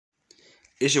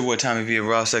It's your boy Tommy V of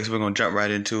Raw Sex. We're gonna jump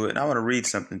right into it, and I want to read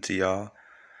something to y'all.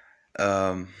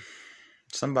 Um,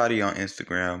 Somebody on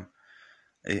Instagram,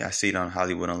 I see it on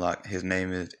Hollywood Unlocked. His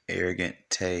name is Arrogant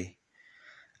Tay.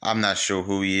 I'm not sure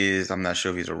who he is. I'm not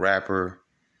sure if he's a rapper.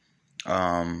 If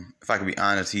I can be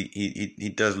honest,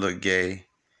 he does look gay.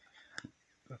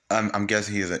 I'm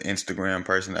guessing he's an Instagram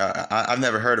person. I've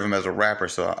never heard of him as a rapper,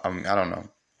 so I don't know.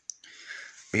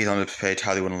 But he's on the page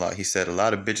Hollywood Unlocked. He said a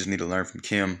lot of bitches need to learn from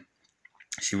Kim.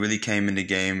 She really came in the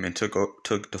game and took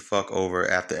the fuck over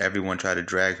after everyone tried to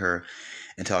drag her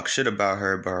and talk shit about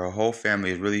her, but her whole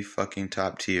family is really fucking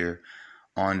top tier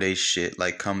on they shit.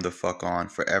 Like, come the fuck on.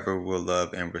 Forever will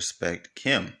love and respect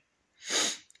Kim.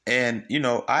 And,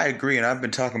 I agree, and I've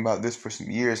been talking about this for some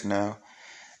years now.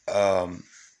 And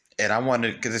I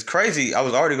wanted, because it's crazy, I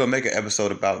was already going to make an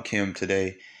episode about Kim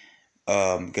today,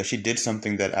 because she did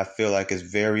something that I feel like is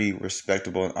very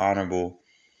respectable and honorable.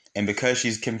 And because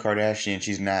she's Kim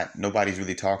Kardashian, nobody's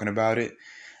really talking about it.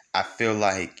 I feel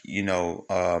like,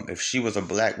 if she was a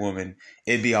black woman,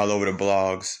 it'd be all over the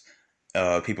blogs.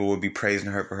 People would be praising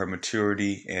her for her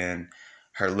maturity and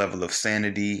her level of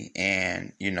sanity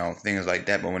and, things like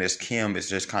that. But when it's Kim, it's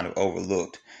just kind of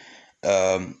overlooked.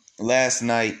 Last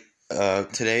night,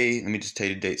 today, let me just tell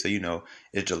you the date so you know,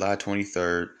 it's July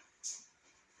 23rd.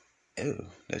 Ew,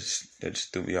 that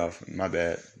just threw me off. My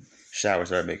bad. Shower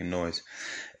started making noise.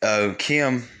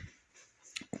 Kim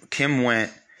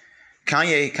went.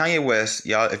 Kanye West,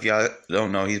 y'all, if y'all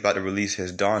don't know, he's about to release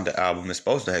his Donda album. It's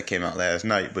supposed to have came out last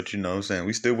night, but you know what I'm saying,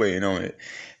 we still waiting on it.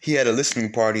 He had a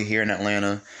listening party here in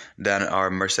Atlanta, down at our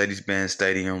Mercedes-Benz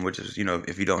Stadium, which is,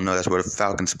 if you don't know, that's where the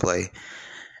Falcons play.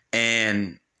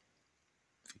 And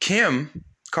Kim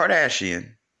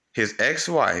Kardashian, his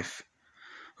ex-wife,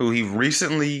 who he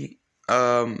recently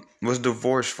was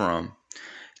divorced from,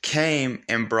 came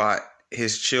and brought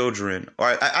his children,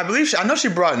 or I believe I know she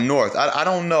brought North. I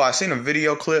don't know. I seen a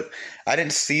video clip. I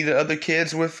didn't see the other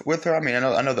kids with her. I mean,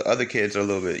 I know the other kids are a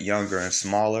little bit younger and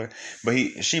smaller, but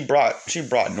she brought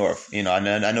North. I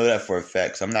know that for a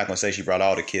fact. So I'm not gonna say she brought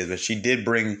all the kids, but she did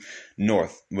bring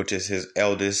North, which is his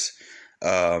eldest,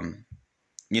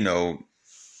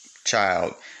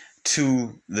 child,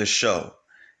 to the show.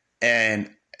 And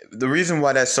the reason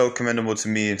why that's so commendable to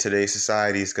me in today's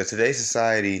society is because today's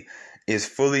society is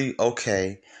fully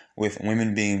okay with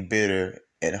women being bitter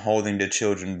and holding the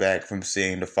children back from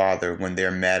seeing the father when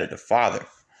they're mad at the father.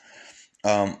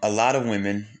 A lot of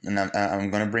women, and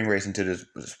I'm going to bring race into this,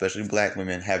 especially black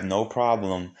women, have no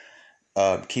problem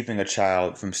keeping a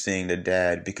child from seeing the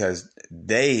dad because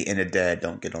they and the dad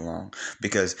don't get along,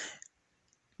 because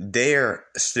they're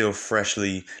still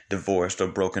freshly divorced or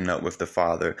broken up with the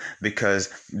father, because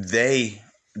they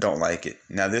don't like it.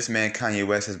 Now, this man, Kanye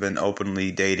West, has been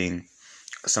openly dating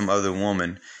some other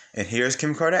woman, and here's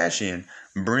Kim Kardashian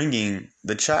bringing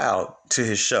the child to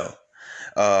his show,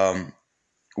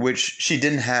 which she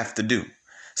didn't have to do.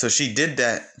 So she did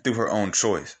that through her own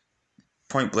choice.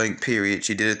 Point blank, period.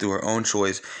 She did it through her own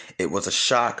choice. It was a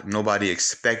shock. Nobody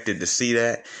expected to see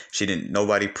that.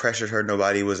 Nobody pressured her.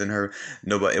 Nobody was in her.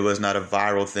 Nobody. It was not a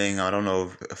viral thing. I don't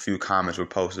know if a few comments were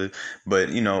posted,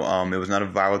 but it was not a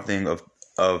viral thing of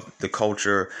the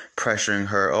culture pressuring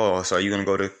her. Oh, so are you going to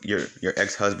go to your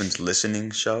ex-husband's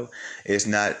listening show? It's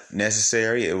not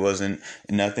necessary. It wasn't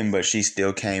nothing, but she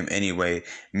still came anyway.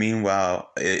 Meanwhile,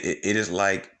 it is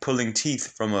like pulling teeth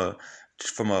from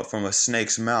a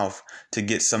snake's mouth to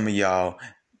get some of y'all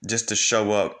just to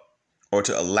show up, or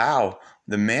to allow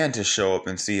the man to show up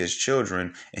and see his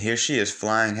children. And here she is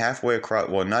flying halfway across,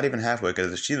 well, not even halfway,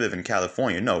 because she lives in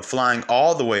California. No, flying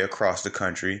all the way across the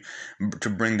country to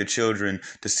bring the children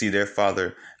to see their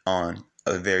father on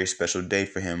a very special day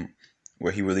for him,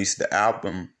 where he released the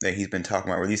album that he's been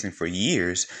talking about releasing for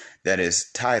years, that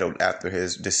is titled after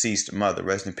his deceased mother.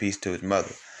 Rest in peace to his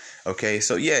mother. Okay,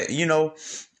 so yeah,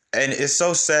 and it's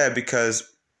so sad because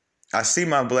I see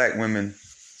my black women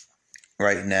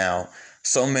right now,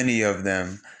 so many of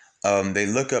them, they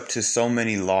look up to so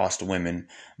many lost women,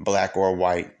 black or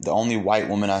white. The only white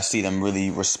woman I see them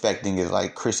really respecting is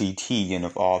like Chrissy Teigen,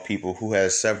 of all people, who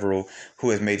has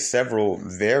made several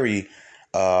very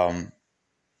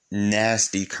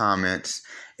nasty comments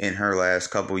in her last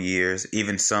couple years,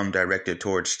 even some directed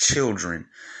towards children.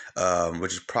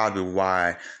 Which is probably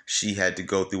why she had to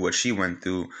go through what she went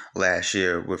through last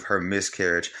year with her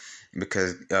miscarriage,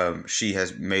 because she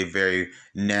has made very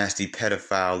nasty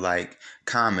pedophile-like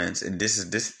comments, and this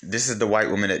is the white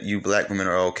woman that you black women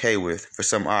are okay with for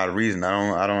some odd reason.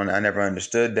 I never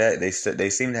understood that. They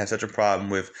seem to have such a problem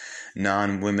with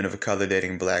non-women of color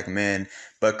dating black men,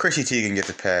 but Chrissy Teigen gets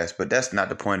a pass. But that's not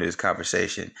the point of this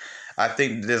conversation. I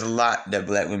think there's a lot that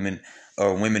black women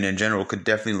or women in general could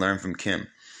definitely learn from Kim.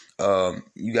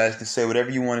 You guys can say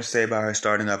whatever you want to say about her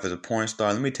starting off as a porn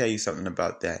star. Let me tell you something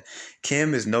about that.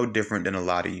 Kim is no different than a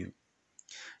lot of you.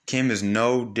 Kim is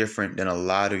no different than a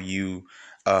lot of you,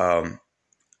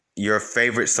 your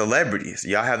favorite celebrities.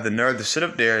 Y'all have the nerve to sit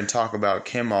up there and talk about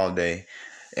Kim all day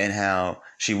and how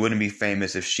she wouldn't be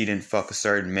famous if she didn't fuck a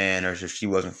certain man or if she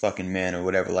wasn't fucking men or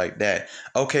whatever like that.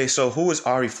 Okay, so who is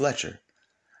Ari Fletcher?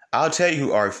 I'll tell you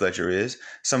who Ari Fletcher is.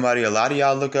 Somebody a lot of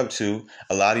y'all look up to,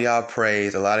 a lot of y'all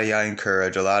praise, a lot of y'all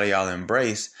encourage, a lot of y'all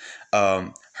embrace.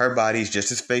 Her body's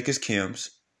just as fake as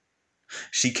Kim's.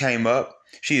 She came up.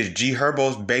 She is G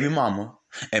Herbo's baby mama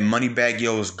and Moneybagg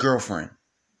Yo's girlfriend.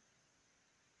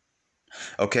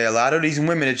 Okay, a lot of these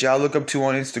women that y'all look up to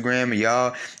on Instagram and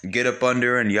y'all get up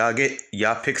under and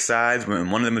y'all pick sides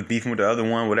when one of them is beefing with the other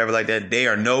one, whatever like that. They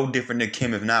are no different than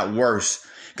Kim, if not worse,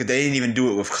 because they didn't even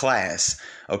do it with class.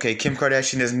 Okay, Kim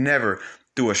Kardashian has never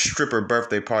threw a stripper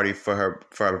birthday party for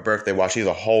her birthday while she's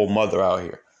a whole mother out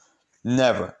here.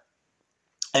 Never.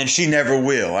 And she never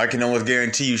will. I can almost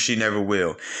guarantee you she never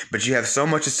will. But you have so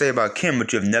much to say about Kim,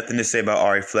 but you have nothing to say about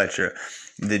Ari Fletcher.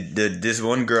 This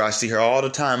one girl, I see her all the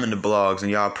time in the blogs, and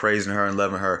y'all praising her and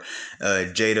loving her.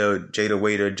 Jada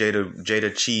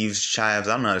Chives. I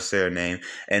don't know how to say her name.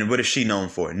 And what is she known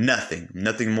for? Nothing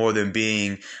more than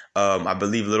being, I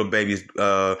believe, Lil Baby's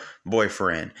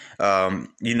boyfriend.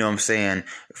 You know what I'm saying?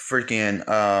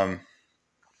 Freaking.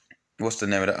 What's the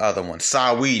name of the other one?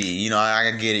 Saweetie. You know,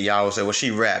 I get it. Y'all will say, well, she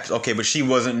raps. Okay, but she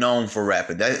wasn't known for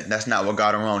rapping. That's not what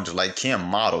got her on. Just like Kim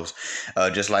models.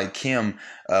 Just like Kim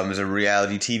is a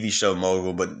reality TV show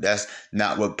mogul, but that's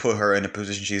not what put her in the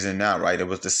position she's in now, right? It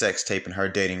was the sex tape and her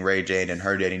dating Ray J and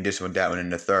her dating this one, that one,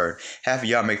 and the third. Half of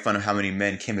y'all make fun of how many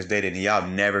men Kim has dated, and y'all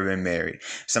have never been married.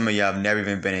 Some of y'all have never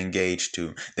even been engaged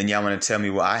to. Then y'all want to tell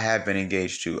me, well, I have been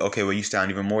engaged to. Okay, well, you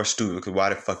sound even more stupid, because why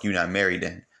the fuck you not married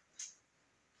then?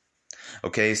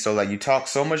 Okay, so like you talk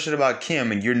so much shit about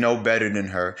Kim and you're no better than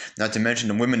her. Not to mention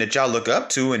the women that y'all look up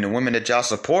to and the women that y'all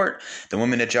support, the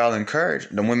women that y'all encourage,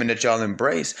 the women that y'all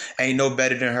embrace ain't no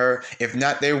better than her. If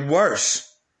not, they're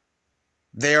worse.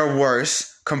 They're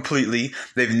worse completely.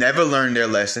 They've never learned their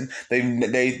lesson.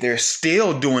 They're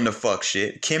still doing the fuck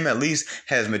shit. Kim at least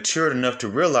has matured enough to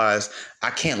realize I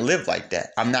can't live like that.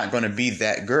 I'm not going to be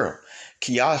that girl.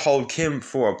 Y'all hold Kim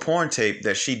for a porn tape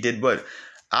that she did what?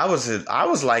 I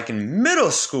was like in middle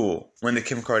school when the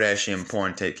Kim Kardashian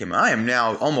porn tape came out. I am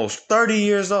now almost 30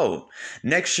 years old.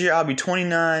 Next year I'll be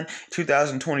 29.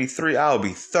 2023 I'll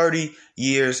be 30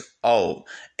 years old.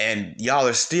 And y'all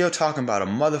are still talking about a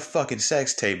motherfucking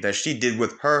sex tape that she did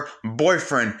with her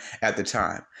boyfriend at the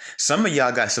time. Some of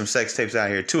y'all got some sex tapes out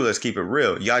here too. Let's keep it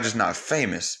real. Y'all just not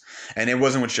famous. And it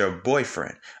wasn't with your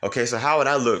boyfriend. Okay, so how would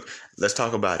I look? Let's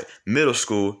talk about it. Middle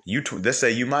school, let's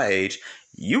say you my age.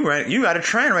 You got a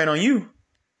train ran on you.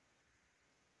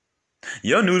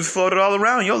 Your news floated all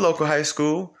around your local high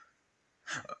school.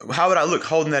 How would I look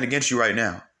holding that against you right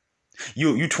now?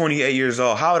 You 28 years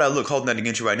old. How would I look holding that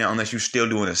against you right now unless you still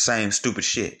doing the same stupid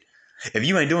shit? If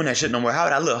you ain't doing that shit no more, how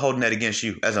would I look holding that against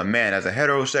you as a man, as a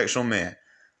heterosexual man,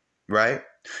 right?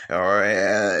 Or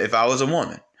if I was a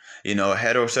woman, you know, a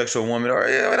heterosexual woman, or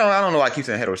I don't know why I keep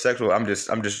saying heterosexual.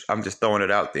 I'm just throwing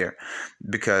it out there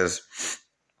because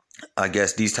I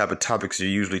guess these type of topics are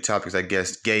usually topics I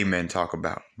guess gay men talk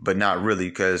about, but not really,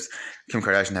 because Kim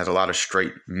Kardashian has a lot of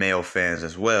straight male fans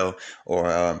as well,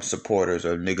 or supporters,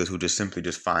 or niggas who just simply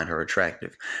find her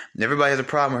attractive. And everybody has a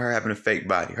problem with her having a fake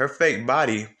body. Her fake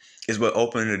body is what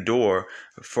opened the door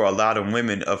for a lot of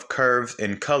women of curves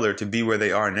and color to be where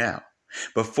they are now.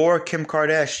 Before Kim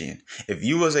Kardashian, if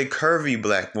you was a curvy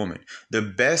black woman, the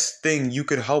best thing you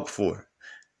could hope for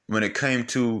when it came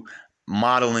to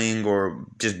modeling or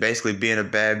just basically being a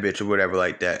bad bitch or whatever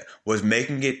like that was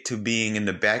making it to being in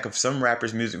the back of some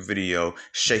rapper's music video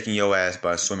shaking your ass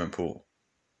by a swimming pool.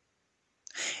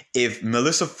 If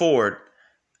Melissa Ford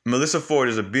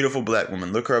is a beautiful black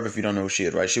woman. Look her up if you don't know who she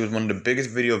is, right? She was one of the biggest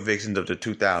video vixens of the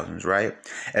 2000s, right?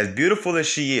 As beautiful as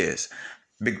she is,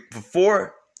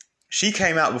 she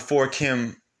came out before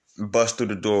Kim bust through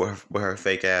the door with her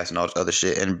fake ass and all this other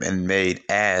shit and made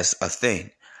ass a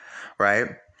thing, right?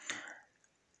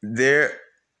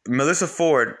 Melissa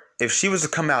Ford, if she was to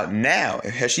come out now,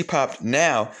 if she popped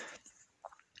now,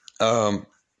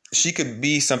 she could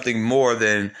be something more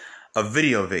than a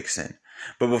video vixen.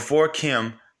 But before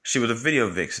Kim, she was a video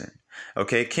vixen.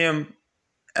 Okay, Kim,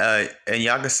 and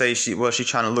y'all can say she's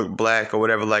trying to look black or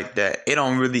whatever like that. It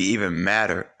don't really even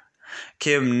matter.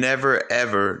 Kim never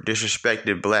ever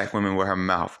disrespected black women with her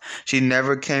mouth. She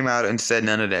never came out and said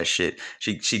none of that shit.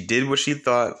 She did what she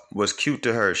thought was cute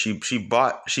to her. She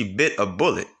bit a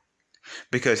bullet.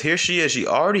 Because here she is. She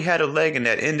already had a leg in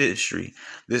that industry.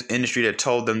 This industry that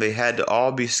told them they had to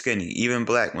all be skinny, even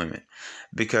black women.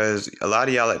 Because a lot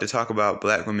of y'all like to talk about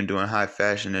black women doing high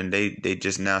fashion and they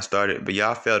just now started. But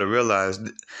y'all fail to realize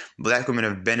black women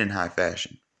have been in high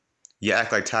fashion. You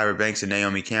act like Tyra Banks and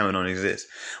Naomi Campbell don't exist.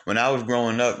 When I was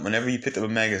growing up, whenever you picked up a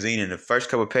magazine, in the first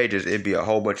couple pages, it'd be a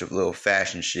whole bunch of little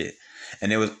fashion shit.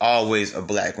 And it was always a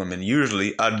black woman,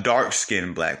 usually a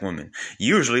dark-skinned black woman,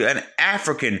 usually an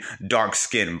African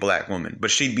dark-skinned black woman.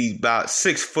 But she'd be about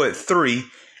 6'3"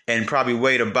 and probably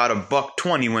weighed about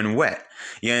 $120 when wet.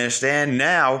 You understand?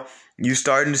 Now you're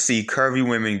starting to see curvy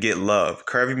women get love.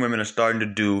 Curvy women are starting to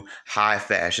do high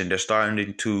fashion. They're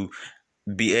starting to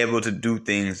be able to do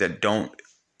things that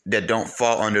don't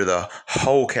fall under the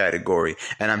whole category.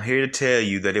 And I'm here to tell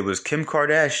you that it was Kim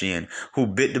Kardashian who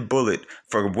bit the bullet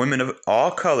for women of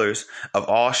all colors, of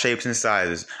all shapes and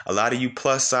sizes. A lot of you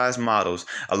plus size models,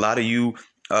 a lot of you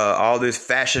all this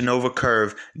Fashion Nova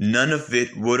curve, none of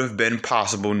it would have been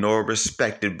possible nor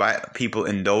respected by people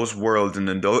in those worlds and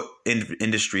in those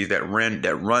industries that run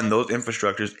those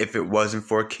infrastructures if it wasn't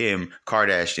for Kim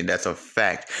Kardashian. That's a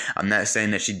fact. I'm not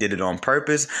saying that she did it on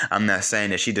purpose. I'm not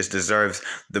saying that she just deserves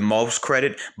the most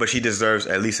credit, but she deserves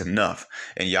at least enough.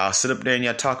 And y'all sit up there and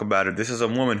y'all talk about it. This is a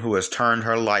woman who has turned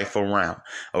her life around.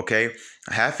 Okay?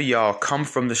 Half of y'all come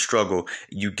from the struggle.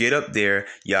 You get up there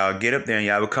and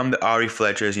y'all become the Ari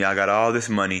Fletchers, and y'all got all this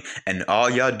money, and all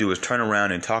y'all do is turn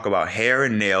around and talk about hair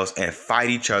and nails and fight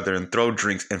each other and throw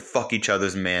drinks and fuck each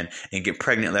other's man and get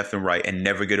pregnant left and right and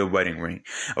never get a wedding ring.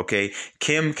 Okay?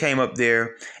 Kim came up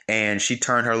there and she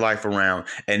turned her life around,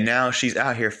 and now she's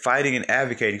out here fighting and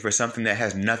advocating for something that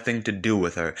has nothing to do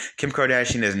with her. Kim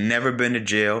Kardashian has never been to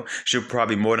jail. She'll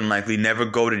probably more than likely never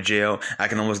go to jail. I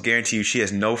can almost guarantee you she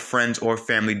has no friends or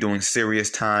family doing serious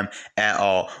time at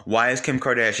all. Why is Kim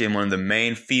Kardashian one of the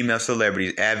main female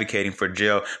celebrities advocating for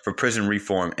prison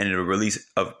reform and the release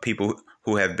of people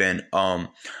who have been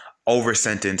over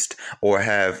sentenced or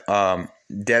have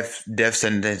death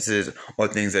sentences or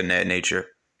things of that nature?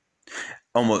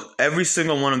 Almost every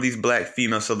single one of these black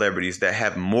female celebrities that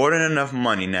have more than enough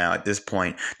money now at this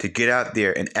point to get out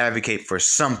there and advocate for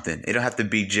something. It don't have to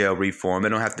be jail reform. It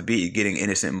don't have to be getting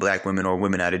innocent black women or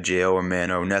women out of jail or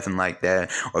men or nothing like that,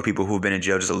 or people who've been in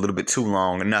jail just a little bit too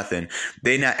long or nothing.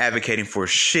 They're not advocating for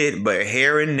shit but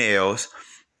hair and nails.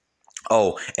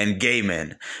 Oh, and gay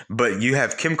men. But you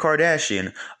have Kim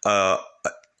Kardashian,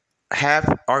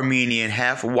 half Armenian,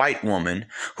 half white woman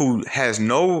who has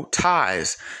no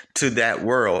ties to that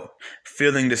world,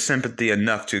 feeling the sympathy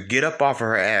enough to get up off of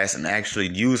her ass and actually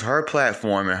use her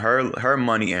platform and her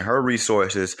money and her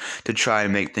resources to try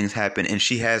and make things happen. And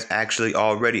she has actually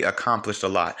already accomplished a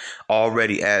lot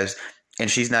and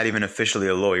she's not even officially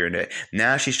a lawyer yet.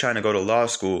 Now she's trying to go to law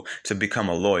school to become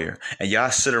a lawyer. And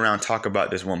y'all sit around and talk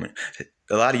about this woman.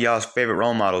 A lot of y'all's favorite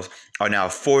role models are now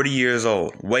 40 years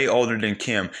old, way older than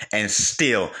Kim, and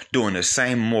still doing the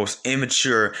same most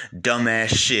immature, dumbass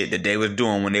shit that they was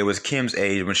doing when they was Kim's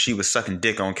age, when she was sucking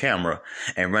dick on camera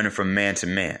and running from man to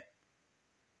man.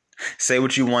 Say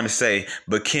what you want to say,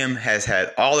 but Kim has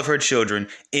had all of her children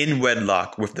in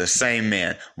wedlock with the same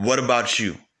man. What about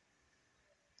you?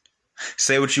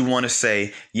 Say what you want to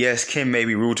say. Yes, Kim may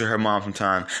be rude to her mom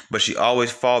sometimes, but she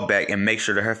always fall back and make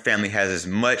sure that her family has as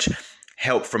much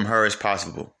help from her as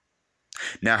possible.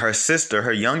 Now her sister,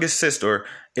 her youngest sister,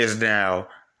 is now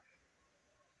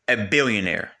a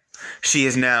billionaire. She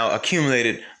has now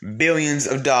accumulated billions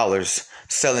of dollars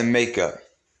selling makeup.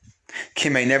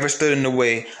 Kim ain't never stood in the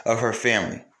way of her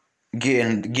family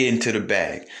getting to the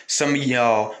bag. Some of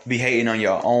y'all be hating on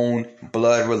your own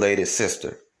blood-related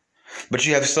sister. But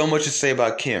you have so much to say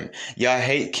about Kim. Y'all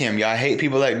hate Kim. Y'all hate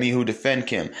people like me who defend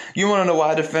Kim. You want to know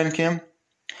why I defend Kim?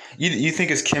 You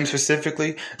think it's Kim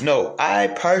specifically? No, I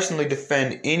personally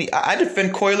defend I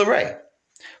defend Coi Leray,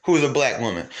 who is a black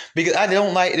woman. Because I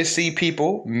don't like to see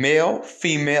people, male,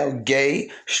 female, gay,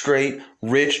 straight,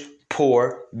 rich,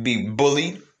 poor, be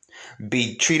bullied,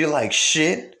 be treated like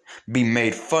shit, be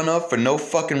made fun of for no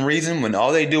fucking reason when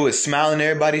all they do is smile in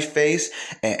everybody's face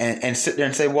and sit there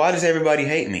and say, why does everybody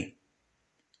hate me?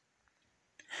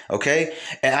 Okay?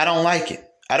 And I don't like it.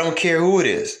 I don't care who it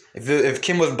is. If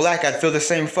Kim was black, I'd feel the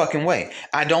same fucking way.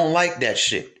 I don't like that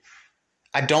shit.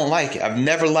 I don't like it. I've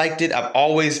never liked it. I've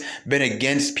always been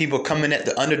against people coming at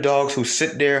the underdogs who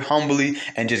sit there humbly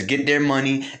and just get their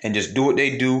money and just do what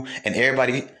they do. And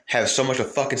everybody has so much to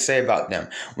fucking say about them.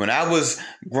 When I was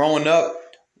growing up,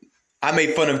 I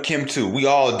made fun of Kim too. We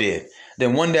all did.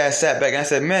 Then one day I sat back and I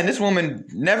said, man, this woman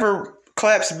never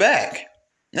claps back.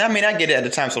 I mean, I get it at the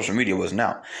time social media wasn't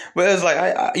out. But it was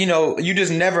like, you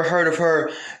just never heard of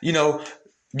her,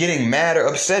 getting mad or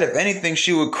upset. If anything,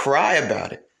 she would cry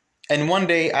about it. And one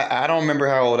day, I don't remember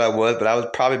how old I was, but I was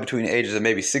probably between the ages of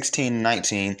maybe 16 and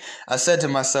 19. I said to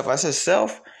myself, I said,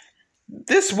 self,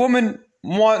 this woman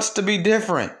wants to be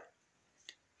different.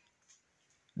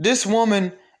 This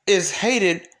woman is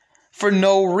hated for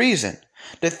no reason.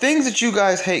 The things that you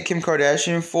guys hate Kim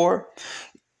Kardashian for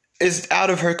is out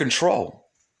of her control.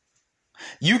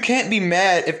 You can't be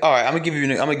mad if, all right, I'm gonna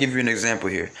give you an example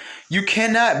here. You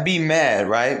cannot be mad,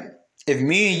 right? If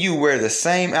me and you wear the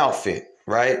same outfit,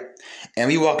 right? And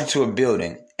we walk into a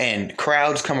building and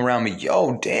crowds come around me.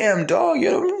 Yo, damn, dog,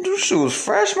 yo, them shoes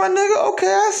fresh, my nigga. Okay,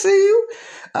 I see you.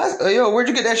 Yo, where'd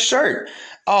you get that shirt?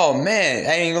 Oh, man,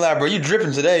 I ain't gonna lie, bro. You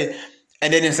dripping today.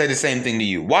 And they didn't say the same thing to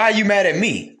you. Why are you mad at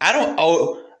me? I don't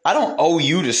owe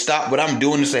you to stop what I'm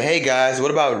doing to say, hey, guys, what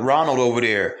about Ronald over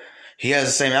there? He has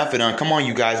the same outfit on. Come on,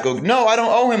 you guys, go. No, I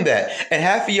don't owe him that. And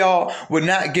half of y'all would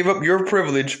not give up your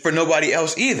privilege for nobody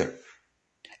else either.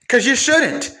 Because you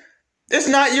shouldn't. It's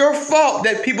not your fault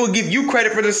that people give you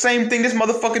credit for the same thing this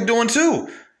motherfucker doing too.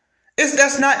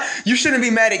 You shouldn't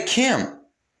be mad at Kim.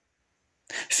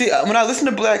 See, when I listen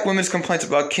to black women's complaints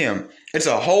about Kim, it's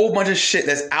a whole bunch of shit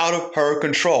that's out of her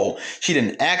control. She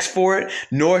didn't ask for it,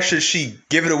 nor should she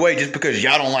give it away just because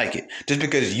y'all don't like it. Just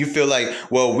because you feel like,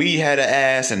 well, we had an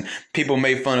ass and people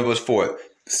made fun of us for it.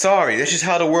 Sorry, that's just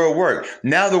how the world works.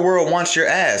 Now the world wants your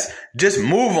ass. Just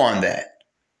move on that.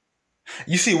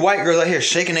 You see white girls out here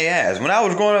shaking their ass. When I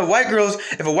was growing up,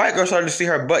 if a white girl started to see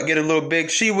her butt get a little big,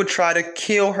 she would try to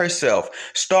kill herself,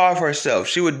 starve herself.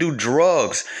 She would do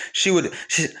drugs. She would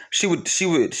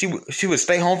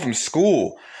stay home from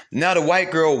school. Now the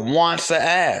white girl wants an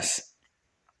ass.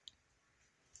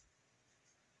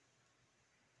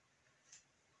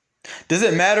 Does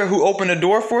it matter who opened the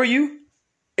door for you?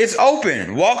 It's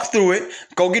open. Walk through it.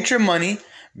 Go get your money.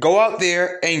 Go out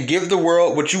there and give the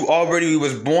world what you already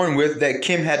was born with that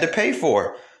Kim had to pay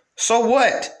for. So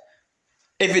what?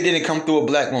 If it didn't come through a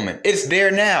black woman, it's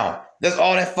there now. That's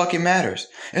all that fucking matters.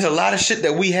 There's a lot of shit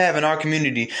that we have in our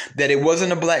community that it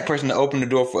wasn't a black person that opened the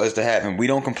door for us to have, and we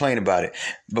don't complain about it.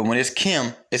 But when it's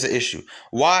Kim, it's an issue.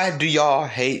 Why do y'all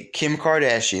hate Kim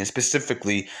Kardashian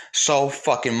specifically so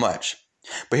fucking much?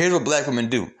 But here's what black women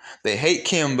do. They hate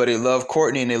Kim, but they love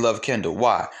Kourtney and they love Kendall.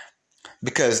 Why?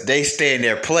 Because they stay in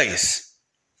their place.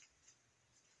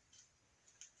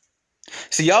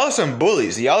 See, y'all are some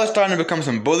bullies. Y'all are starting to become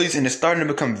some bullies, and it's starting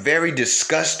to become very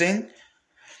disgusting.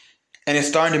 And it's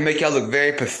starting to make y'all look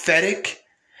very pathetic.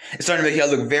 It's starting to make y'all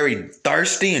look very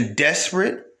thirsty and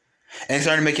desperate. And it's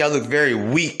starting to make y'all look very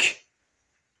weak.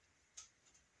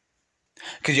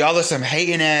 Because y'all are some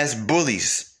hating ass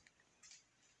bullies.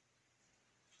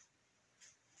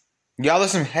 Y'all are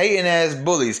some hating ass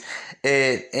bullies.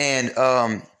 And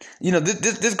you know,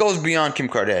 this goes beyond Kim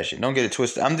Kardashian. Don't get it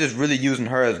twisted. I'm just really using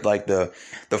her as like the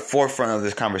forefront of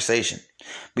this conversation.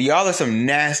 But y'all are some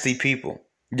nasty people.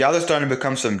 Y'all are starting to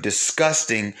become some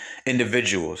disgusting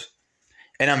individuals.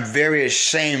 And I'm very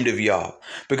ashamed of y'all.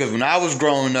 Because when I was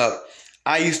growing up,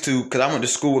 because I went to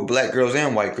school with black girls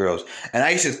and white girls. And I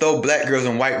used to throw black girls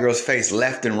in white girls' face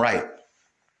left and right.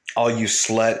 Oh, you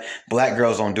slut. Black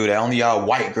girls don't do that. Only y'all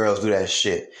white girls do that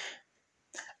shit.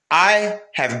 I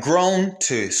have grown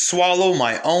to swallow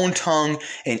my own tongue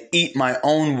and eat my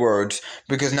own words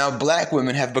because now black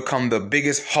women have become the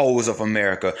biggest hoes of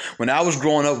America. When I was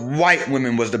growing up, white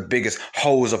women was the biggest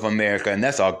hoes of America, and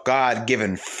that's a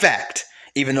God-given fact.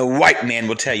 Even the white man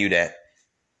will tell you that.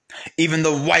 Even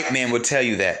the white man will tell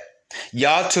you that.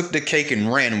 Y'all took the cake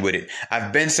and ran with it.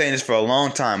 I've been saying this for a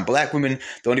long time. Black women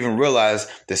don't even realize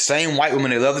the same white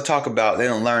women they love to talk about, they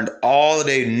done learned all of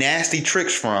their nasty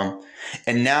tricks from.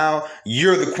 And now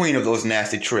you're the queen of those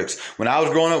nasty tricks. When I was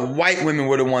growing up, white women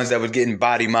were the ones that was getting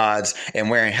body mods and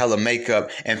wearing hella makeup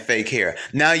and fake hair.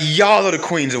 Now y'all are the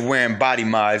queens of wearing body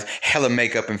mods, hella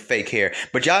makeup and fake hair.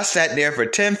 But y'all sat there for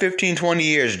 10, 15, 20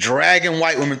 years dragging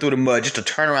white women through the mud just to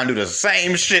turn around and do the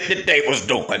same shit that they was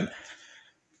doing.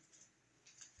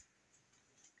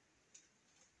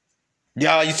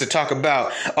 Y'all used to talk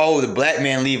about, oh, the black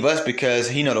man leave us because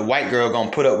he know the white girl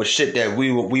gonna put up with shit that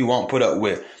we won't put up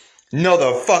with. No,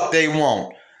 the fuck they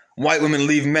won't. White women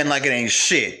leave men like it ain't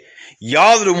shit.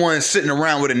 Y'all are the ones sitting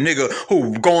around with a nigga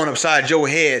who going upside your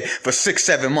head for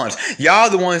 6-7 months. Y'all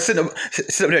the ones sitting up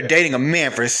there dating a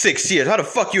man for 6 years. How the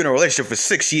fuck you in a relationship for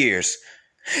 6 years?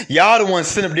 Y'all the ones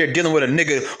sitting up there dealing with a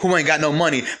nigga who ain't got no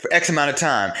money for X amount of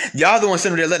time. Y'all the ones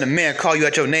sitting up there letting a man call you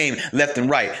out your name left and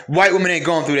right. White women ain't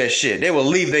going through that shit. They will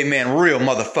leave their man real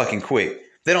motherfucking quick.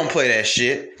 They don't play that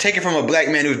shit. Take it from a black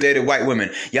man who's dated white women.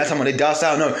 Y'all talking about they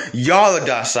docile? No, y'all are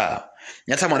docile.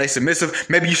 Y'all talking about they submissive?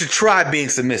 Maybe you should try being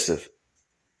submissive.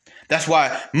 That's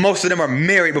why most of them are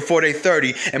married before they're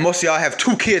 30, and most of y'all have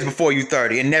 2 kids before you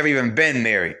 30 and never even been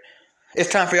married.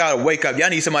 It's time for y'all to wake up. Y'all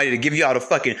need somebody to give y'all the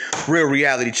fucking real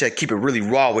reality check. Keep it really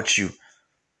raw with you.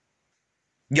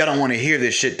 Y'all don't want to hear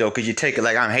this shit, though, because you take it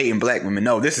like I'm hating black women.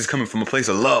 No, this is coming from a place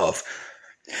of love.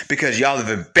 Because y'all have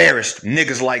embarrassed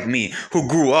niggas like me who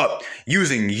grew up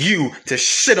using you to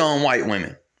shit on white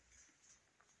women.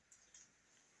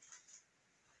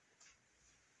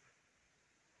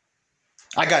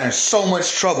 I got in so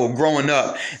much trouble growing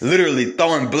up, literally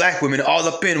throwing black women all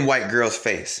up in white girls'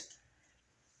 face.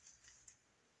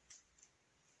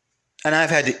 And I've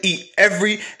had to eat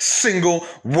every single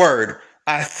word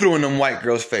I threw in them white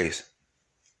girls' face.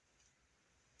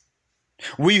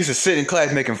 We used to sit in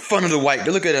class making fun of the white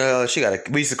girl. Look at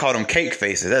we used to call them cake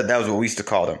faces. That was what we used to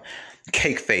call them.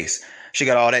 Cake face. She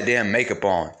got all that damn makeup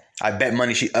on. I bet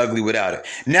money she ugly without it.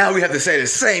 Now we have to say the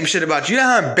same shit about you. You know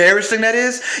how embarrassing that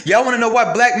is? Y'all want to know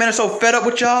why black men are so fed up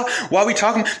with y'all? Why we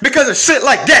talking? Because of shit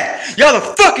like that. Y'all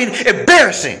are fucking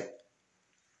embarrassing.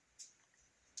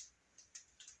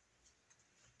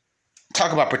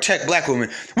 Talk about protect black women.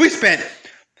 We spent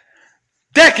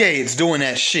decades doing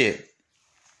that shit.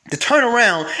 To turn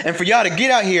around and for y'all to get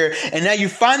out here and now you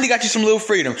finally got you some little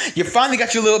freedom. You finally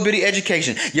got your little bitty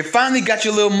education. You finally got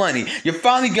your little money. You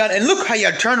finally got, and look how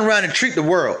y'all turn around and treat the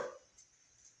world.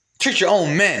 Treat your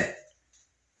own men.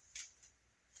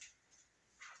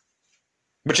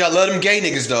 But y'all love them gay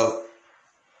niggas though.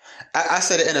 I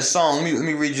said it in a song. Let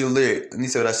me read you a lyric. Let me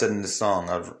see what I said in the song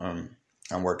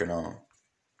I'm working on.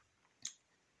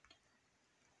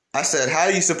 I said, how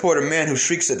do you support a man who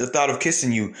shrieks at the thought of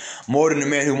kissing you more than a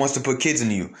man who wants to put kids in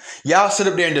you? Y'all sit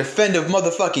up there and defend a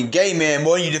motherfucking gay man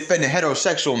more than you defend a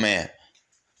heterosexual man.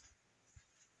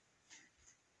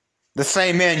 The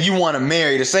same man you want to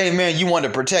marry, the same man you want to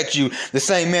protect you, the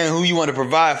same man who you want to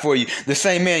provide for you, the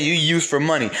same man you use for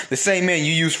money, the same man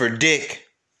you use for dick.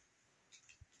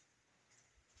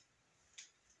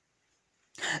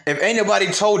 If ain't nobody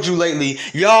told you lately,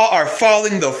 y'all are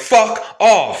falling the fuck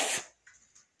off.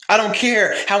 I don't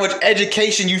care how much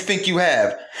education you think you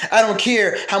have. I don't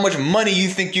care how much money you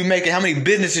think you make and how many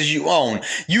businesses you own.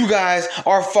 You guys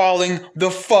are falling the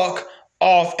fuck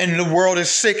off and the world is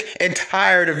sick and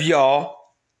tired of y'all.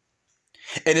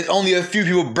 And it's only a few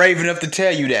people brave enough to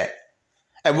tell you that.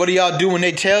 And what do y'all do when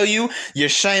they tell you? You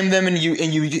shame them and you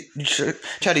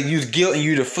try to use guilt and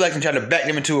you deflect and try to back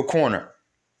them into a corner.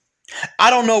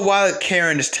 I don't know why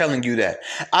Karen is telling you that.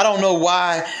 I don't know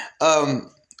why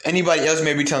anybody else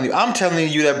may be telling you. I'm telling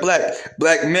you that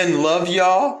black men love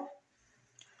y'all,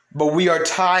 but we are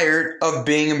tired of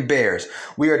being embarrassed.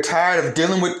 We are tired of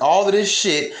dealing with all of this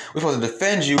shit. We're supposed to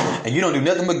defend you, and you don't do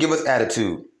nothing but give us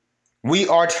attitude. We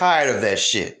are tired of that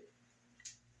shit.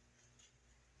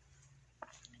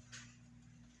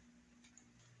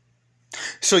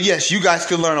 So yes, you guys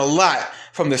can learn a lot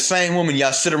from the same woman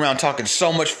y'all sit around talking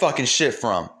so much fucking shit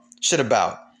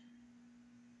about.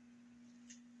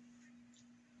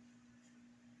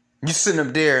 You sitting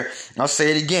up there, I'll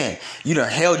say it again. You done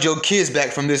held your kids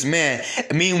back from this man.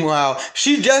 And meanwhile,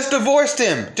 she just divorced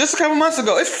him just a couple months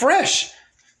ago. It's fresh.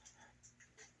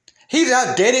 He's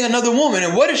out dating another woman.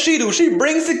 And what does she do? She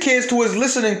brings the kids to his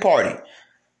listening party.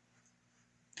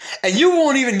 And you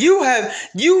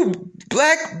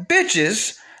black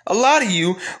bitches, a lot of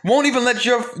you won't even let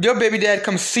your baby dad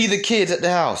come see the kids at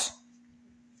the house.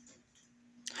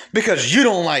 Because you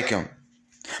don't like him.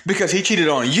 Because he cheated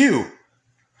on you.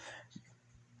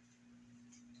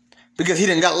 Because he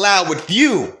done got loud with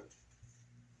you.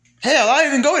 Hell, I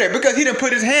didn't even go there because he done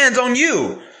put his hands on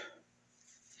you.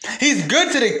 He's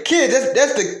good to the kids.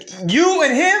 That's the you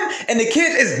and him and the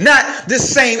kids is not the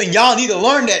same, and y'all need to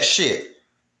learn that shit.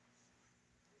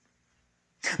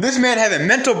 This man having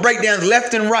mental breakdowns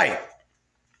left and right.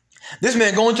 This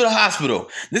man going to the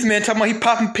hospital. This man talking about he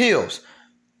popping pills.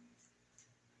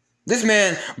 This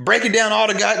man breaking down all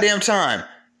the goddamn time.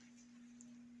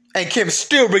 And Kim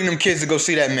still bring them kids to go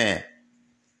see that man.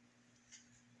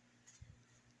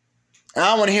 And I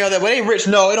don't want to hear all that. But they rich.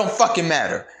 No, it don't fucking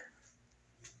matter.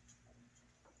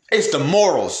 It's the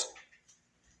morals.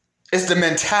 It's the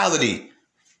mentality.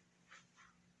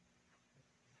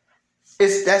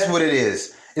 That's what it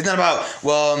is. It's not about,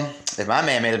 well, if my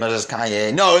man made as much as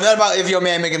Kanye. No, it's not about if your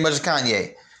man making as much as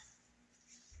Kanye.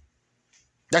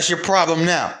 That's your problem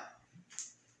now.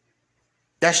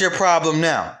 That's your problem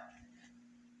now.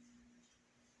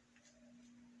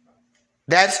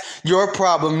 That's your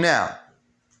problem now.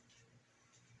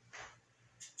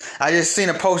 I just seen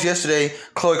a post yesterday,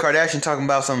 Khloe Kardashian talking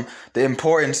about the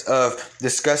importance of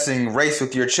discussing race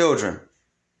with your children.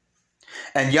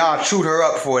 And y'all chewed her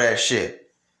up for that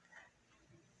shit.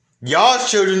 Y'all's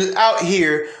children is out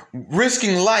here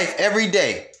risking life every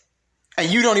day. And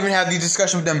you don't even have these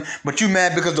discussions with them, but you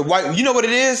mad because the white... You know what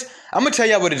it is? I'm going to tell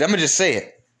y'all what it is. I'm going to just say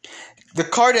it. The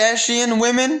Kardashian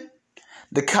women,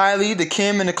 the Kylie, the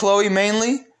Kim, and the Khloe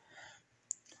mainly,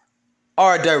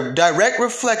 are a direct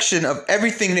reflection of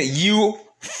everything that you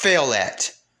fail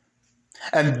at.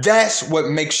 And that's what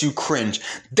makes you cringe.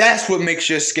 That's what makes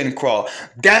your skin crawl.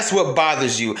 That's what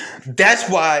bothers you. That's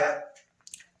why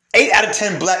 8 out of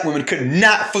 10 black women could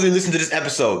not fully listen to this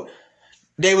episode.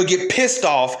 They would get pissed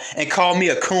off and call me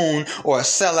a coon or a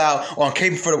sellout or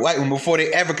incapable for the white woman before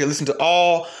they ever could listen to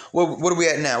all... What are we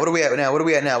at now? What are we at now? What are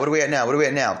we at now? What are we at now? What are we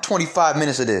at now? 25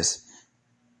 minutes of this.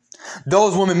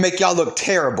 Those women make y'all look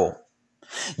terrible.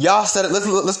 Y'all said it.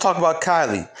 Let's talk about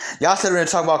Kylie. Y'all said we're going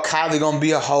to talk about Kylie going to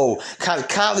be a hoe.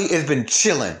 Kylie has been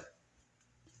chilling.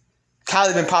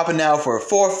 Kylie been popping now for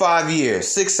 4 or 5 years,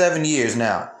 6, 7 years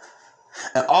now.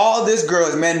 And all this girl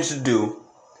has managed to do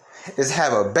is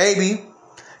have a baby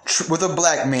with a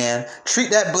black man, treat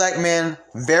that black man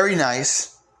very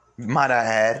nice, might I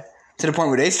add, to the point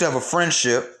where they still have a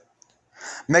friendship,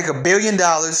 make $1 billion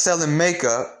selling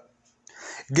makeup,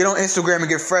 get on Instagram and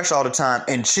get fresh all the time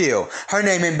and chill. Her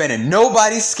name ain't been in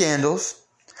nobody's scandals.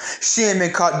 She ain't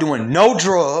been caught doing no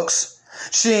drugs.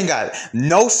 She ain't got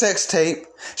no sex tape.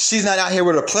 She's not out here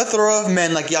with a plethora of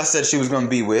men like y'all said she was going to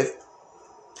be with.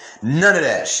 None of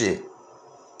that shit.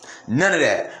 None of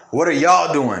that. What are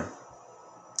y'all doing?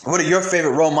 What are your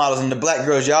favorite role models and the black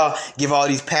girls y'all give all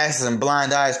these passes and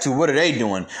blind eyes to? What are they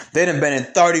doing? They done been in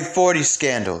 30, 40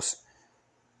 scandals.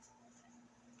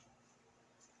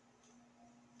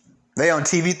 They on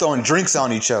TV throwing drinks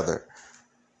on each other.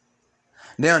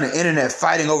 They on the internet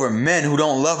fighting over men who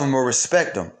don't love them or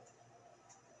respect them.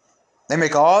 They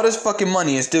make all this fucking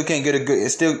money and still can't get a good,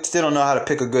 still don't know how to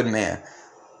pick a good man.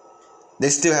 They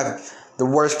still have the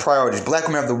worst priorities. Black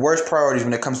women have the worst priorities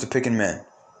when it comes to picking men.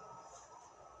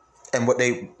 And what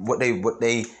they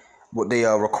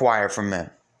require from men.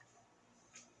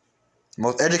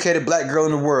 Most educated black girl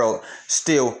in the world,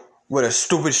 still with a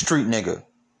stupid street nigga.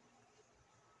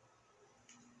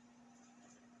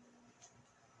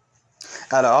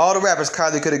 Out of all the rappers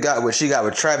Kylie could have got with, she got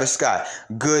with Travis Scott.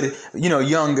 Good,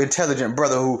 young, intelligent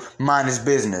brother who mind his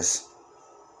business.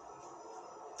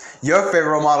 Your favorite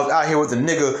role model's out here with the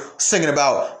nigga singing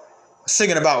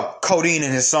about codeine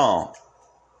in his song.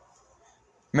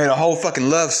 Made a whole fucking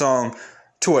love song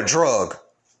to a drug.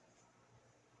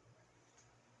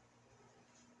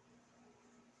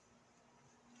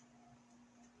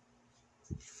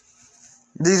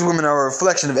 These women are a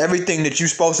reflection of everything that you're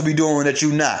supposed to be doing that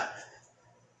you're not.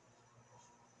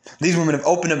 These women have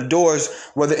opened up doors,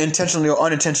 whether intentionally or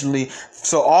unintentionally,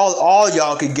 so all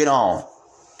y'all can get on.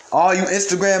 All you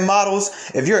Instagram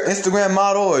models, if you're an Instagram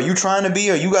model or you trying to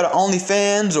be, or you got an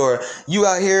OnlyFans, or you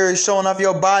out here showing off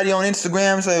your body on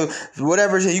Instagram, so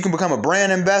whatever, you can become a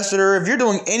brand ambassador. If you're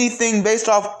doing anything based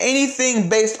off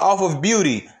of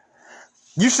beauty,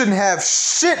 you shouldn't have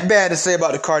shit bad to say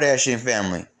about the Kardashian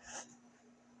family.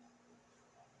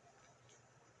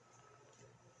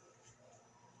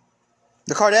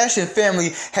 The Kardashian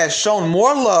family has shown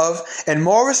more love and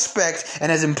more respect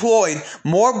and has employed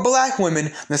more black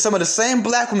women than some of the same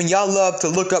black women y'all love to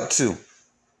look up to.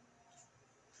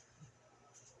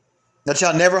 That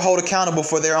y'all never hold accountable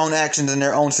for their own actions and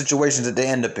their own situations that they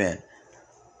end up in.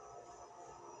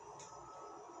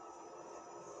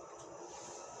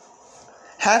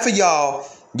 Half of y'all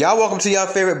walk up to y'all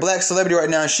favorite black celebrity right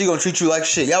now and she gonna treat you like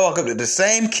shit. Y'all walk up to the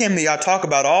same Kim that y'all talk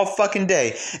about all fucking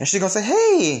day and she gonna say,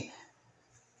 hey.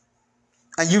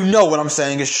 And you know what I'm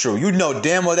saying is true. You know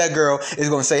damn well that girl is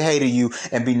going to say hey to you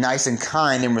and be nice and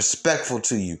kind and respectful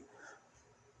to you.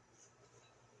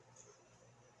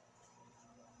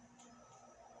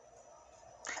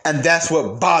 And that's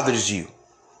what bothers you.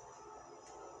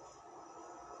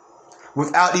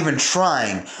 Without even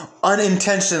trying,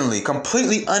 unintentionally,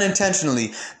 completely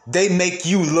unintentionally, they make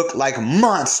you look like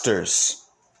monsters.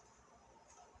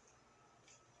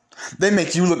 They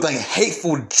make you look like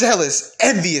hateful, jealous,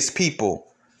 envious people.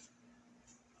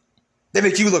 They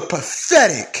make you look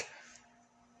pathetic.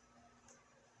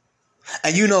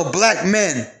 And black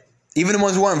men, even the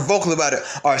ones who aren't vocal about it,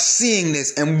 are seeing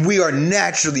this, and we are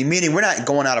naturally, meaning we're not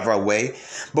going out of our way,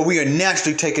 but we are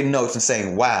naturally taking notes and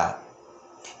saying, wow,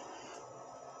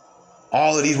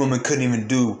 all of these women couldn't even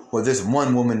do what this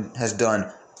one woman has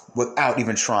done without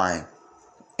even trying.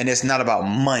 And it's not about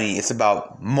money, it's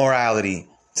about morality.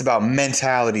 It's about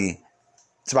mentality.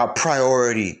 It's about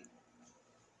priority.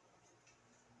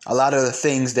 A lot of the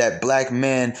things that black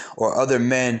men or other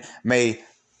men may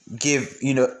give,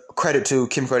 credit to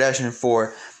Kim Kardashian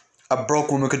for, A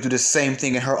broke woman could do the same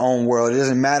thing in her own world. It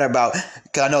doesn't matter about,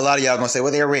 because I know a lot of y'all going to say,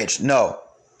 well, they're rich. No.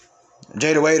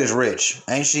 Jada Wade is rich,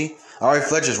 ain't she? Ari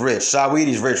Fletcher's rich.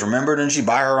 Saweetie's rich. Remember? Didn't she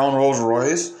buy her own Rolls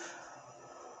Royce?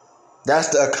 That's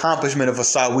the accomplishment of a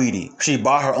Saweetie. She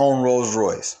bought her own Rolls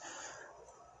Royce.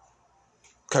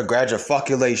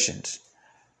 Congratulations.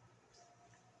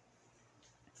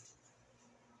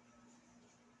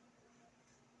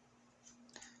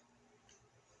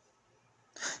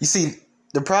 You see,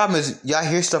 the problem is y'all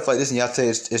hear stuff like this and y'all say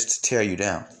it's to tear you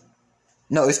down.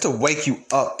 No, it's to wake you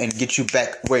up and get you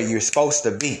back where you're supposed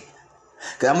to be.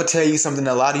 Cause I'm gonna tell you something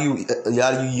that a lot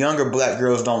of you younger black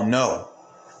girls don't know.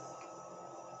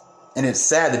 And it's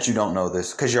sad that you don't know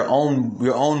this, because your own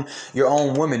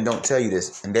women don't tell you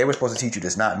this, and they were supposed to teach you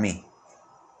this, not me.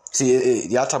 See,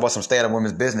 y'all talk about some stay out of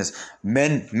women's business.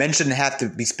 Men shouldn't have to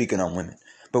be speaking on women,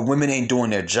 but women ain't doing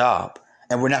their job,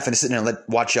 and we're not finna sit there and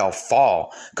watch y'all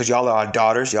fall, because y'all are our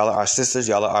daughters, y'all are our sisters,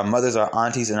 y'all are our mothers, our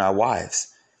aunties, and our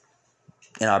wives,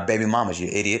 and our baby mamas. You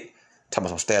idiot! Talking about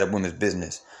some stay out of women's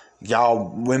business.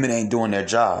 Y'all women ain't doing their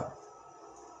job.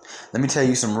 Let me tell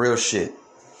you some real shit.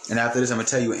 And after this, I'm going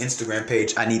to tell you an Instagram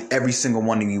page I need every single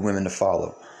one of you women to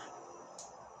follow.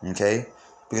 Okay?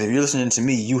 Because if you're listening to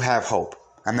me, you have hope.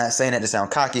 I'm not saying that to sound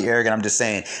cocky, arrogant. I'm just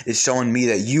saying it's showing me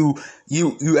that you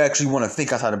actually want to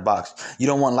think outside the box. You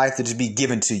don't want life to just be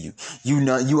given to you.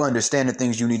 You understand the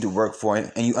things you need to work for,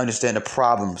 and you understand the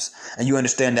problems, and you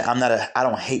understand that I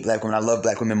don't hate black women. I love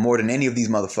black women more than any of these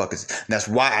motherfuckers. And that's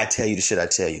why I tell you the shit I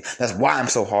tell you. That's why I'm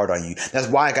so hard on you. That's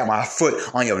why I got my foot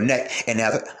on your neck. And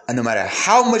no matter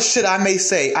how much shit I may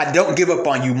say, I don't give up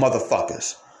on you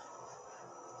motherfuckers.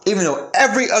 Even though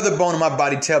every other bone in my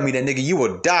body tell me that, nigga, you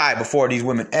will die before these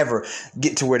women ever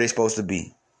get to where they're supposed to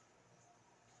be.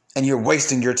 And you're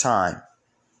wasting your time.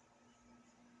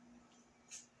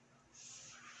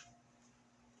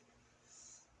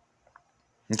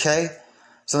 Okay?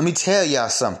 So let me tell y'all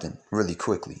something really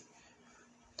quickly.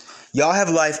 Y'all have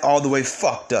life all the way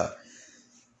fucked up.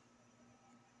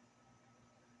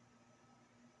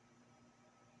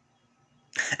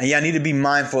 And y'all need to be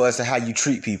mindful as to how you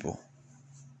treat people.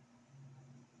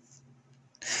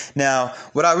 Now,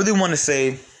 what I really want to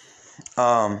say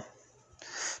to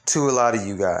a lot of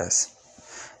you guys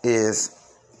is,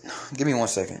 give me 1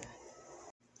 second.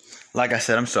 Like I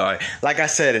said, I'm sorry. Like I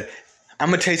said, I'm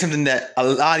going to tell you something that a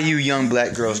lot of you young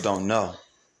black girls don't know.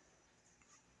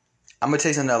 I'm going to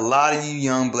tell you something that a lot of you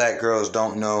young black girls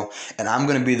don't know, and I'm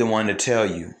going to be the one to tell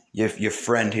you. Your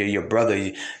friend here, your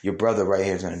brother right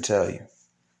here is going to tell you.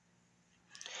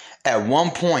 At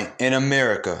one point in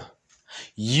America,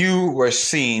 you were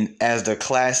seen as the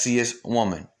classiest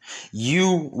woman.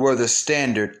 You were the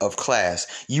standard of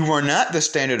class. You were not the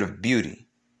standard of beauty.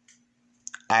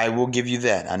 I will give you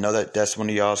that. I know that that's one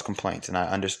of y'all's complaints, and I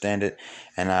understand it,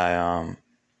 and I'm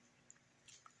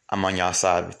on y'all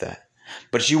side with that.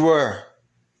 But you were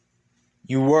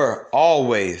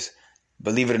always,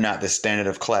 believe it or not, the standard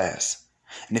of class.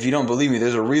 And if you don't believe me,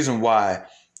 there's a reason why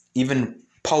even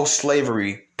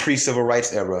post-slavery, pre-civil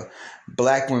rights era,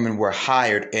 black women were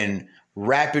hired in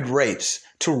rapid rates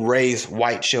to raise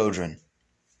white children.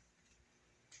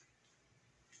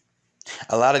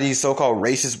 A lot of these so-called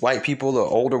racist white people or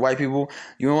older white people,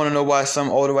 you want to know why some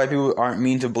older white people aren't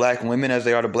mean to black women as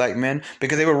they are to black men?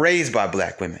 Because they were raised by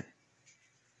black women.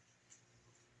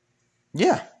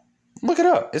 Yeah, look it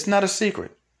up. It's not a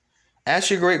secret. Ask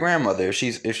your great-grandmother if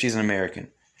she's an American.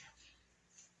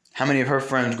 How many of her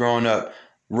friends growing up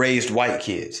raised white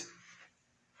kids?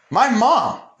 My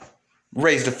mom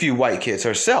raised a few white kids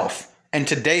herself. In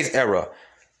today's era,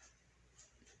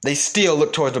 they still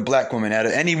look towards the black woman. Out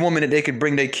of any woman that they could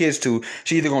bring their kids to,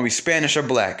 she's either going to be Spanish or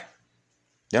black.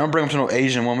 They don't bring them to no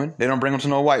Asian woman. They don't bring them to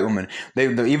no white woman.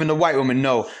 Even the white women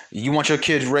know you want your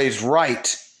kids raised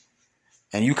right.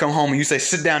 And you come home and you say,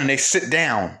 sit down, and they sit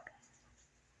down.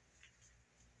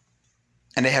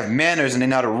 And they have manners and they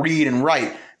know how to read and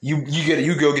write. You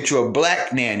go get you a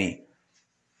black nanny.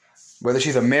 Whether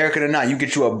she's American or not, you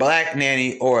get you a black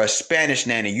nanny or a Spanish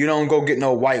nanny. You don't go get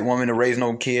no white woman to raise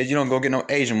no kids. You don't go get no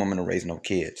Asian woman to raise no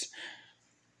kids.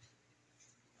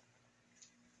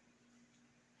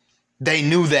 They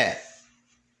knew that.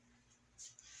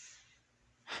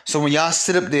 So when y'all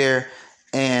sit up there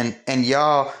and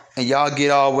y'all get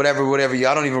all whatever,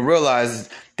 y'all don't even realize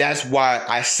that's why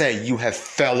I say you have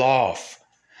fell off.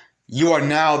 You are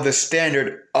now the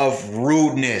standard of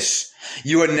rudeness.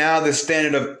 You are now the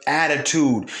standard of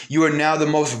attitude. You are now the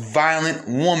most violent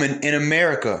woman in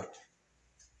America.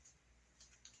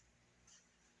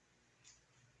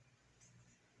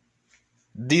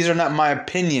 These are not my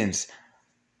opinions.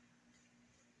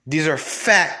 These are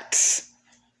facts.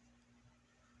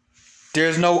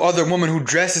 There's no other woman who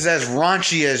dresses as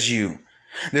raunchy as you.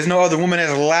 There's no other woman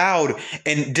as loud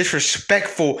and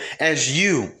disrespectful as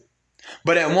you.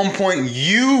 But at one point,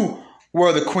 you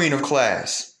were the queen of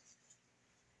class.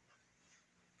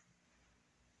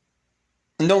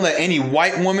 And don't let any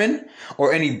white woman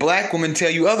or any black woman tell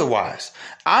you otherwise.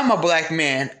 I'm a black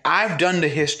man. I've done the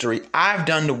history. I've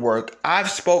done the work.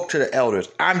 I've spoke to the elders.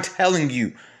 I'm telling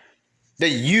you that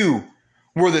you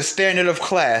were the standard of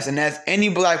class. And as any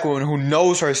black woman who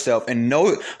knows herself and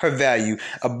knows her value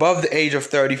above the age of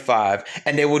 35,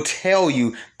 and they will tell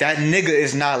you that nigga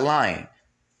is not lying.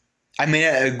 I mean,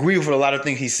 I agree with a lot of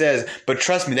things he says, but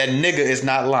trust me, that nigga is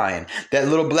not lying. That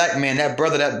little black man, that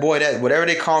brother, that boy, that whatever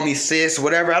they call me, sis,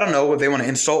 whatever, I don't know if they want to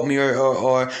insult me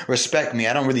or respect me.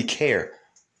 I don't really care.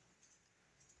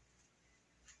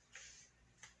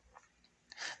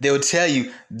 They will tell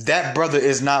you that brother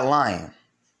is not lying.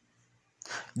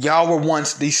 Y'all were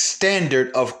once the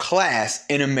standard of class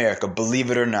in America, believe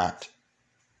it or not.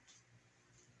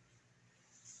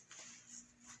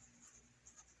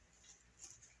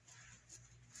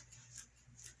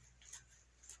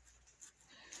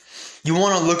 You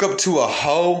want to look up to a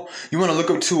hoe? You want to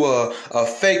look up to a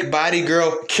fake body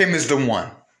girl? Kim is the one.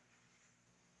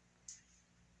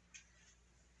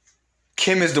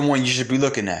 Kim is the one you should be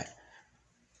looking at.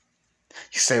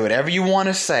 You say whatever you want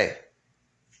to say.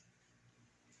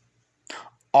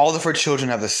 All of her children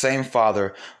have the same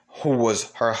father who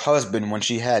was her husband when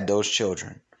she had those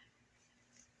children.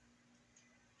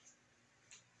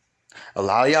 A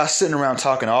lot of y'all sitting around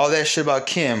talking all that shit about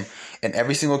Kim, and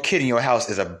every single kid in your house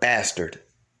is a bastard.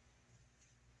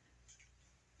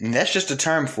 And that's just a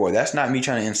term for it. That's not me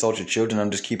trying to insult your children. I'm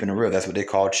just keeping it real. That's what they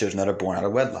call children that are born out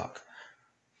of wedlock.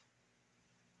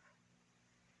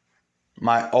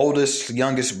 My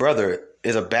youngest brother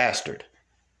is a bastard.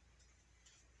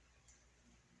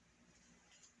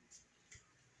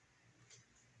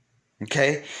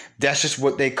 Okay? That's just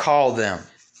what they call them.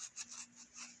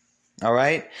 All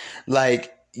right?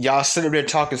 Like, y'all sitting there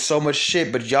talking so much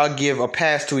shit, but y'all give a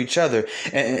pass to each other.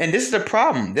 And this is the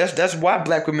problem. That's why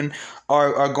black women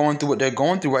are going through what they're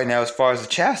going through right now as far as the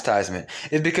chastisement.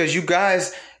 It's because you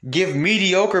guys give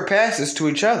mediocre passes to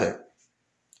each other,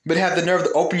 but have the nerve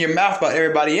to open your mouth about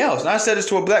everybody else. And I said this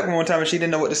to a black woman one time and she didn't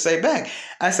know what to say back.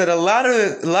 I said a lot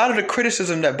of the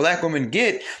criticism that black women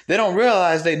get, they don't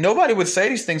realize that nobody would say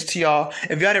these things to y'all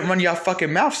if y'all didn't run your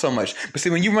fucking mouth so much. But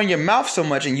see, when you run your mouth so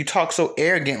much and you talk so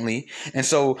arrogantly and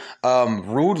so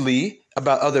rudely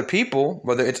about other people,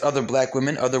 whether it's other black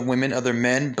women, other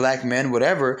men, black men,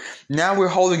 whatever, now we're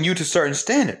holding you to certain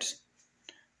standards.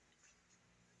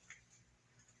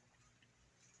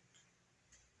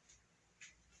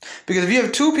 Because if you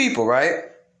have two people, right,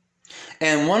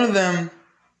 and one of them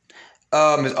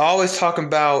is always talking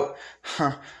about,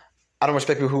 I don't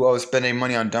respect people who always spend their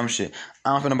money on dumb shit. I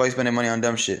don't respect nobody spending money on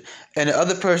dumb shit. And the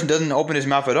other person doesn't open his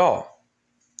mouth at all.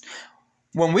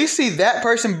 When we see that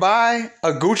person buy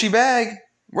a Gucci bag,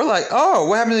 we're like, oh,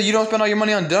 what happens if you don't spend all your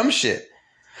money on dumb shit?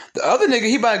 The other nigga,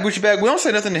 he buy a Gucci bag. We don't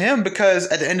say nothing to him because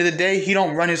at the end of the day, he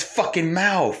don't run his fucking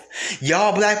mouth.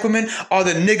 Y'all black women are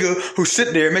the nigga who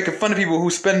sit there making fun of people who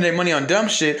spend their money on dumb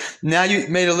shit. Now you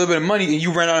made a little bit of money and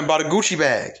you ran out and bought a Gucci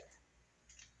bag.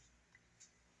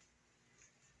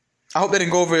 I hope that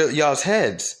didn't go over y'all's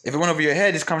heads. If it went over your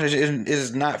head, this conversation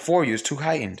is not for you. It's too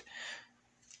heightened.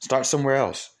 Start somewhere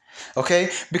else. Okay?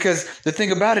 Because the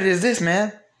thing about it is this,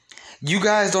 man. You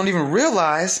guys don't even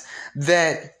realize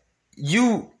that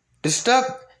you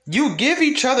give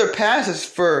each other passes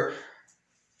for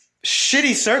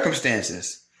shitty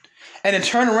circumstances and then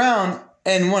turn around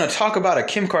and want to talk about a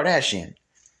Kim Kardashian.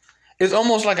 It's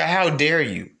almost like a how dare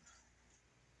you.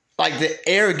 Like the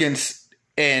arrogance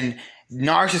and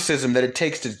narcissism that it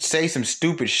takes to say some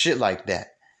stupid shit like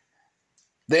that.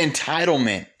 The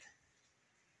entitlement.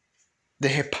 The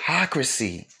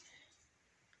hypocrisy.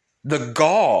 The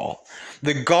gall.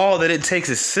 The gall that it takes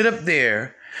to sit up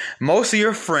there. Most of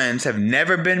your friends have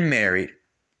never been married.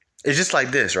 It's just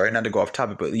like this, right? Not to go off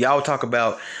topic, but y'all talk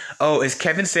about, oh, is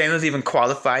Kevin Samuels even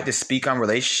qualified to speak on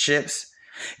relationships?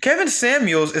 Kevin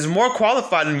Samuels is more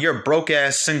qualified than your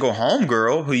broke-ass single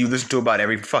homegirl who you listen to about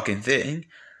every fucking thing,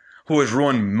 who has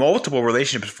ruined multiple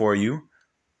relationships for you,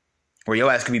 where your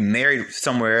ass could be married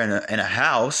somewhere in a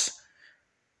house.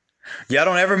 Y'all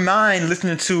don't ever mind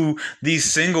listening to these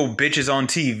single bitches on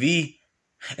TV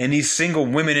and these single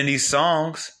women in these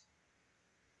songs.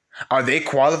 Are they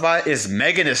qualified? Is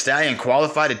Megan Thee Stallion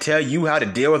qualified to tell you how to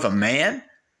deal with a man?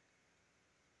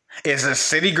 Is the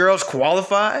City Girls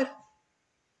qualified?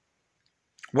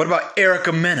 What about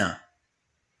Erica Mena?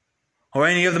 Or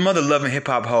any of the other loving hip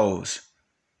hop hoes?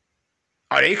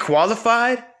 Are they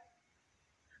qualified?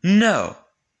 No.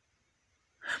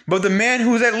 But the man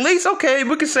who's at least, okay,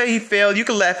 we can say he failed. You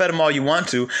can laugh at him all you want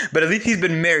to. But at least he's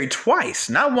been married twice.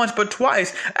 Not once, but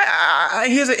twice.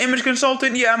 He's an image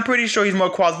consultant. Yeah, I'm pretty sure he's more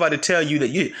qualified to tell you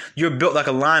that you're built like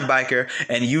a line biker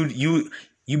and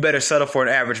you better settle for an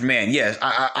average man. Yes,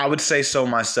 I would say so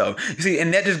myself. You see,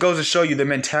 and that just goes to show you the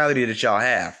mentality that y'all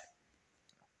have.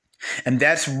 And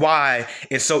that's why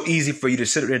it's so easy for you to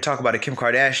sit there and talk about a Kim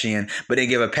Kardashian, but then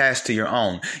give a pass to your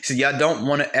own. So y'all don't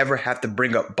want to ever have to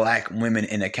bring up black women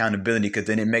in accountability, because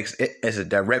then it makes it as a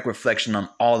direct reflection on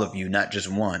all of you, not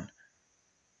just one.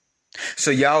 So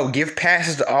y'all give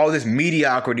passes to all this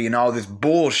mediocrity and all this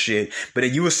bullshit, but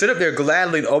then you will sit up there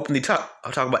gladly and openly talk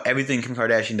about everything Kim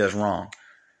Kardashian does wrong.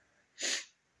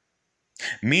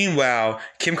 Meanwhile,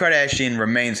 Kim Kardashian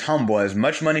remains humble. As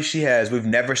much money she has, we've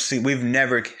never seen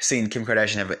Kim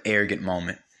Kardashian have an arrogant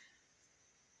moment.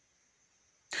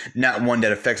 Not one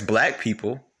that affects black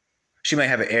people. She may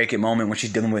have an arrogant moment when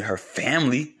she's dealing with her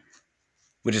family,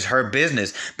 which is her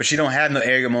business, but she don't have no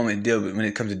arrogant moment to deal with when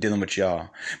it comes to dealing with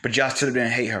y'all. But y'all sit there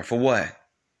and hate her for what?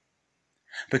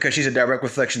 Because she's a direct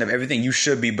reflection of everything you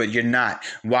should be, but you're not.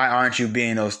 Why aren't you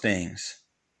being those things?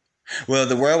 Well,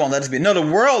 the world won't let us be. No, the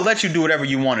world lets you do whatever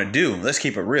you want to do. Let's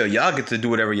keep it real. Y'all get to do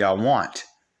whatever y'all want.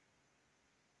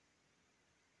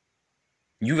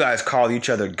 You guys call each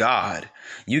other God.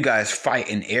 You guys fight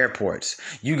in airports.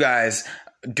 You guys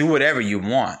do whatever you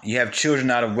want. You have children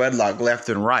out of wedlock left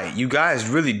and right. You guys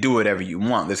really do whatever you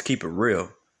want. Let's keep it real.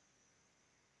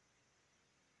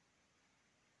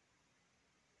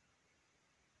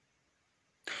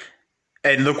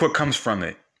 And look what comes from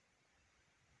it.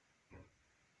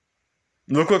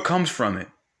 Look what comes from it.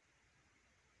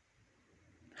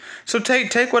 So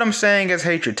take what I'm saying as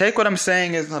hatred. Take what I'm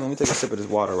saying as... Hold on, let me take a sip of this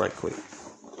water right quick.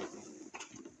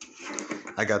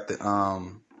 I got the...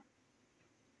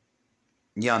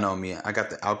 Y'all know me. I got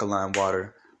the alkaline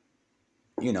water.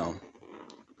 You know.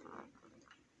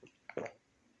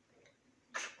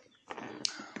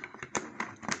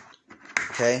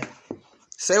 Okay?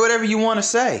 Say whatever you want to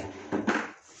say.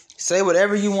 Say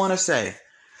whatever you want to say.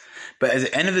 But at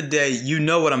the end of the day, you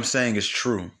know what I'm saying is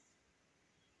true.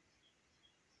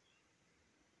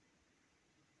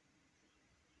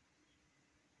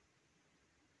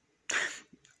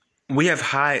 We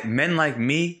have men like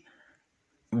me,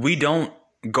 we don't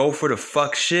go for the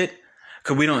fuck shit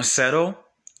because we don't settle.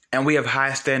 And we have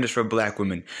high standards for black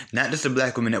women. Not just the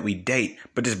black women that we date,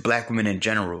 but just black women in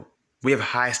general. We have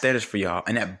high standards for y'all,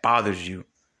 and that bothers you.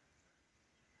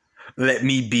 Let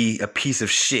me be a piece of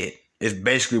shit is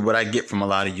basically what I get from a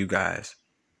lot of you guys.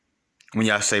 When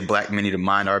y'all say black men need to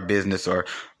mind our business, or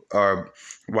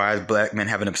why is black men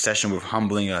have an obsession with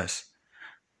humbling us?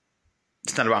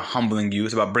 It's not about humbling you.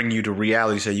 It's about bringing you to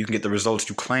reality so you can get the results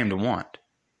you claim to want.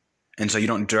 And so you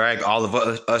don't drag all of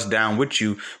us down with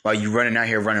you while you running out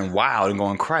here running wild and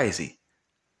going crazy.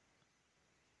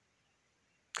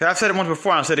 Because I've said it once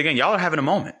before, and I'll say it again. Y'all are having a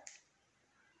moment.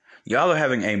 Y'all are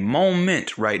having a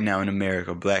moment right now in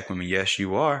America, black women. Yes,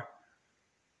 you are.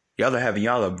 Y'all are having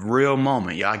a real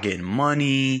moment. Y'all getting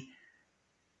money.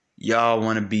 Y'all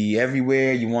want to be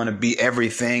everywhere. You want to be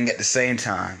everything at the same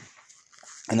time.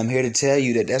 And I'm here to tell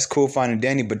you that that's cool, fine, and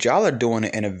dandy, but y'all are doing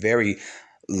it in a very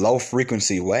low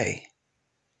frequency way.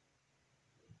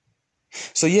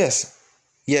 So yes,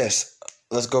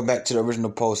 let's go back to the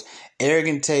original post.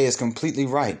 Arrogant Tay is completely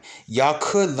right. Y'all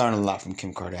could learn a lot from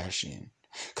Kim Kardashian.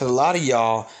 Because a lot of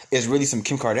y'all is really some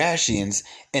Kim Kardashians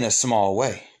in a small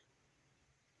way.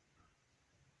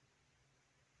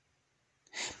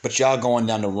 But y'all going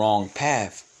down the wrong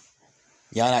path.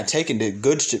 Y'all not taking the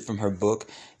good shit from her book.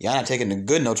 Y'all not taking the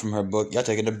good notes from her book. Y'all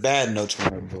taking the bad notes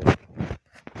from her book.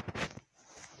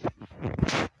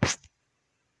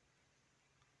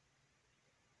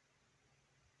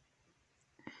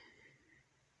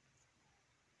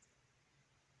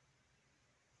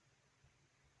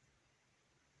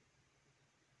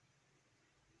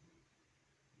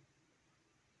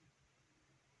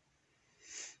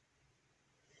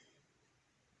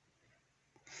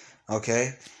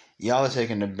 Okay? Y'all are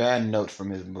taking the bad notes from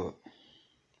his book.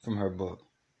 From her book.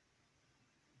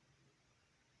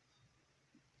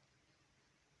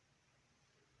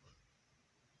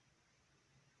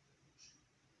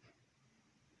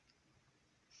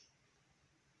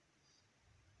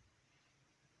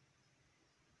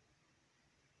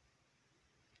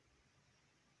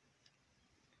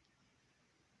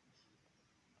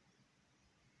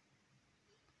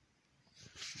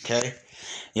 Okay?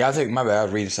 Y'all take my bad, I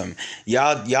was reading something.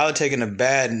 Y'all are taking the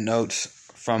bad notes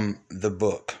from the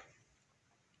book.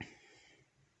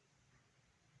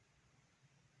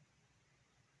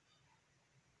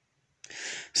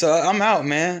 So I'm out,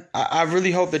 man. I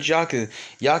really hope that y'all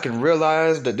can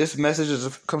realize that this message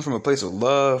comes from a place of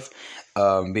love,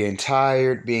 being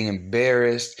tired, being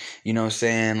embarrassed. You know what I'm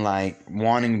saying? Like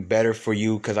wanting better for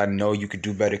you because I know you could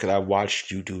do better because I watched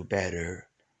you do better.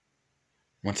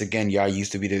 Once again, y'all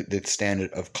used to be the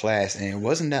standard of class, and it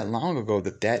wasn't that long ago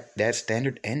that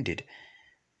standard ended.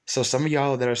 So some of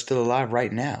y'all that are still alive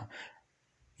right now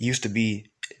used to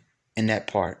be in that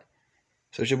part.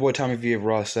 So it's your boy Tommy V of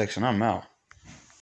Raw Sex, and I'm out.